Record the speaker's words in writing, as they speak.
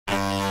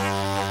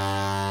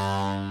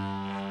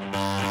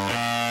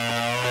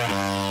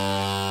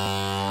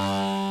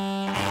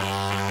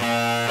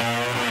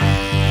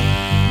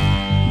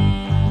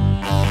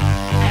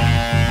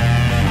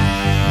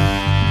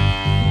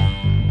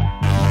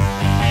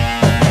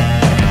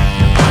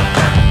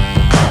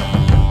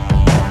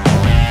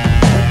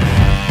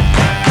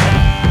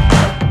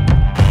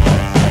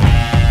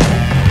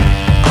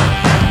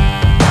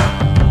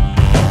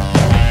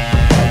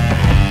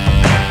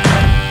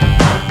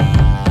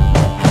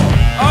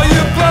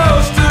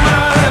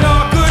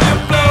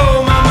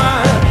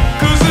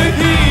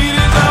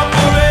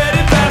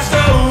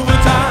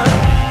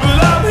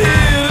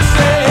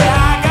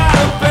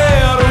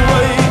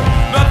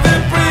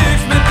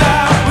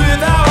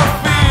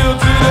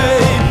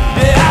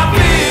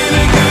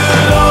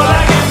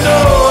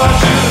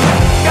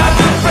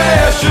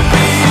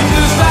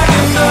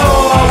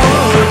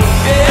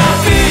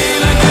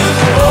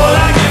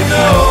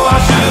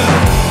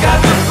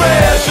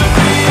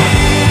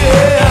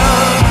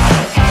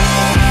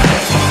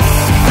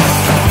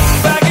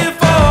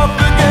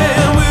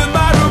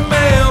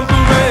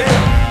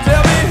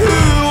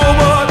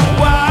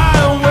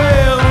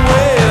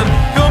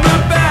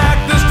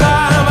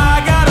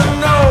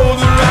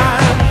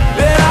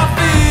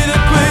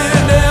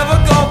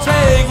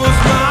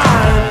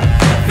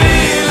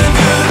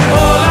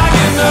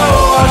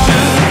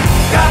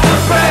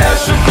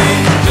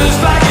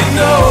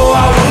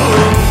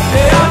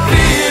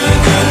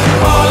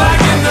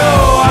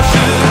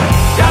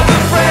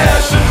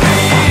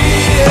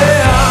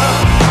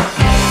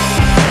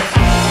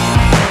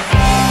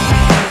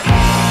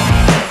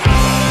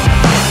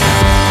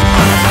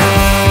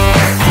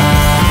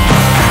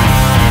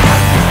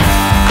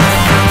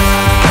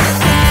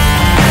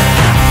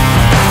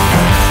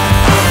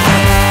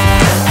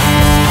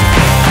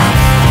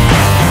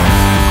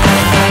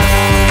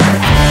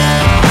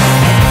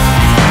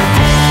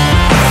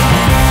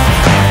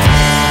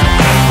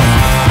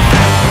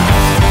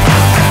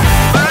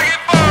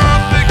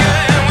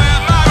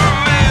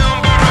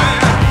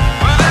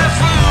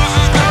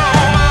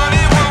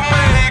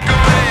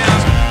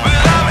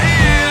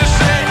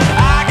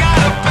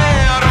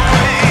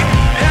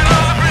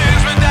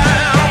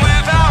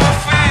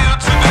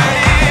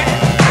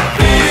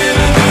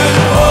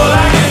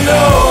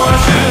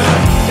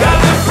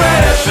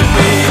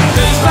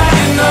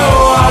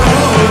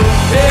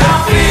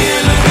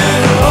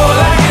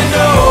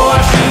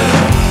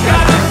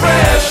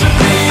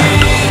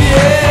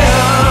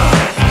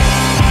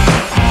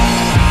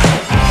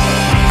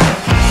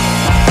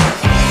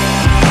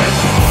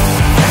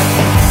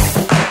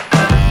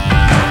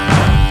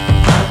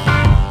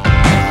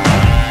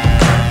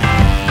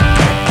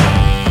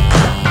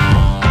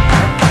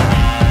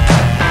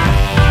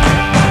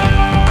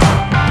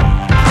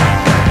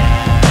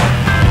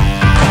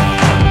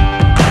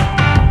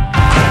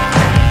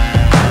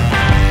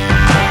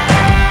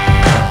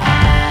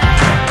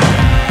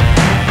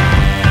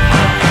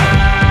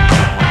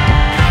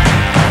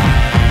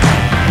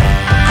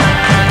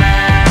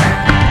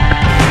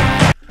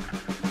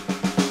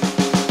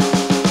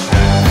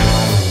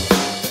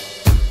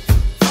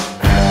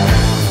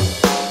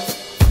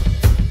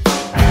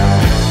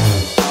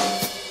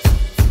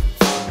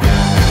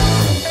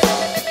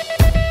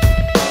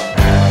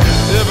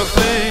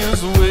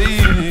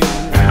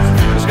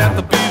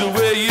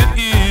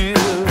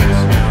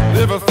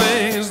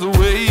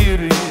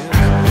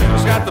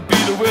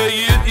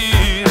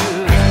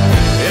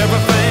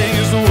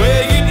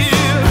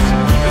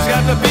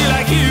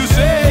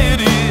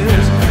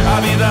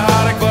I'll be the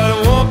heartache, but it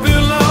won't be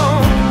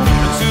long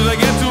until I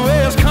get to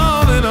where it's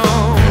coming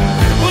on.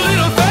 Well,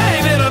 little thing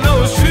that I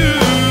know is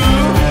true,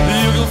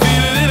 you can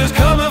feel it, it's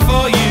coming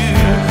for you.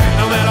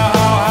 No matter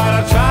how hard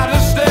I try to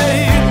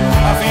stay,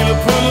 I feel it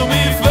pulling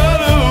me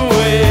further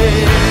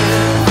away.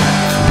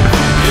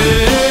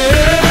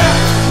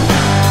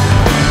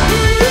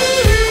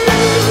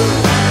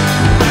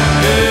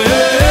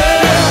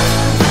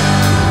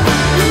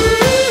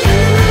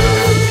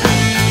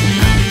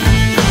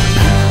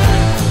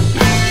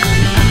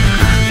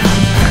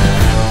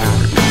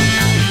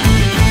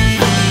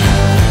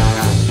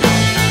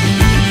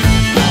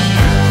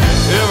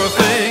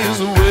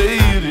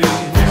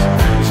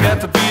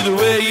 To be the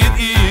way it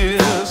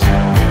is.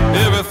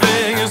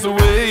 Everything is the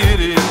way it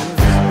is.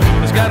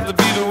 It's got to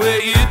be the way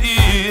it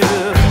is.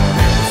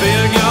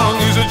 Staying young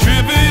is a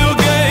trivial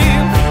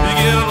game. You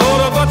get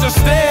older but you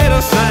stay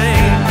the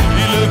same.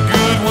 You look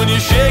good when you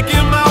shake your